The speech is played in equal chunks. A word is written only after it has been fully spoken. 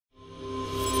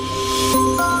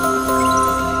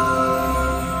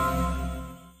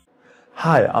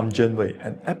Hi, I'm Jen Wei,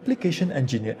 an application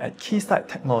engineer at Keysight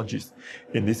Technologies.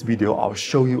 In this video, I'll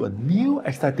show you a new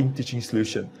exciting teaching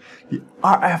solution, the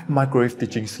RF microwave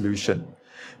teaching solution.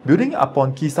 Building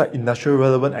upon Keysight industrial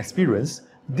relevant experience,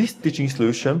 this teaching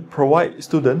solution provides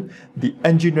students the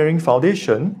engineering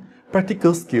foundation,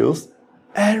 practical skills,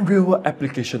 and real-world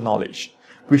application knowledge,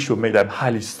 which will make them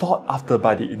highly sought after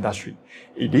by the industry.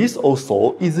 It is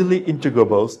also easily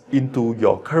integrable into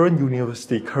your current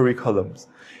university curriculums.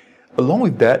 Along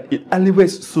with that, it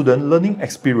elevates student learning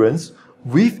experience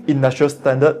with industrial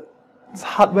standard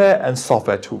hardware and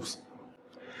software tools.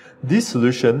 This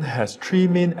solution has three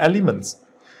main elements.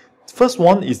 First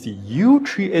one is the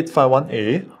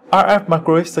U3851A RF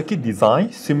microwave circuit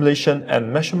design, simulation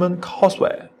and measurement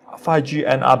courseware, 5G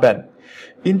and R-band,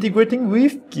 integrating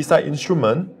with Keysight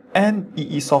instrument and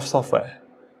EEsoft software.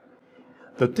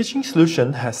 The teaching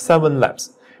solution has 7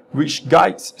 labs, which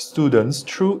guides students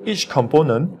through each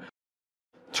component: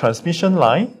 transmission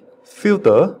line,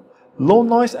 filter, low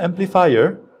noise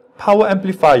amplifier, power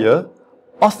amplifier,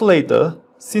 oscillator,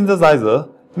 synthesizer,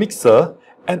 mixer,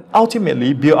 and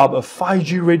ultimately build up a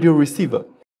 5G radio receiver.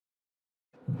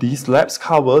 These labs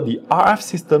cover the RF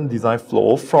system design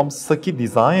flow from circuit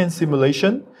design and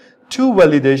simulation to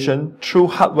validation through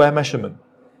hardware measurement.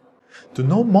 To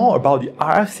know more about the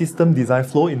RF system design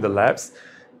flow in the labs,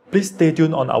 please stay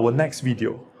tuned on our next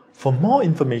video. For more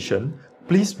information,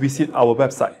 please visit our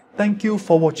website. Thank you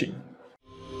for watching.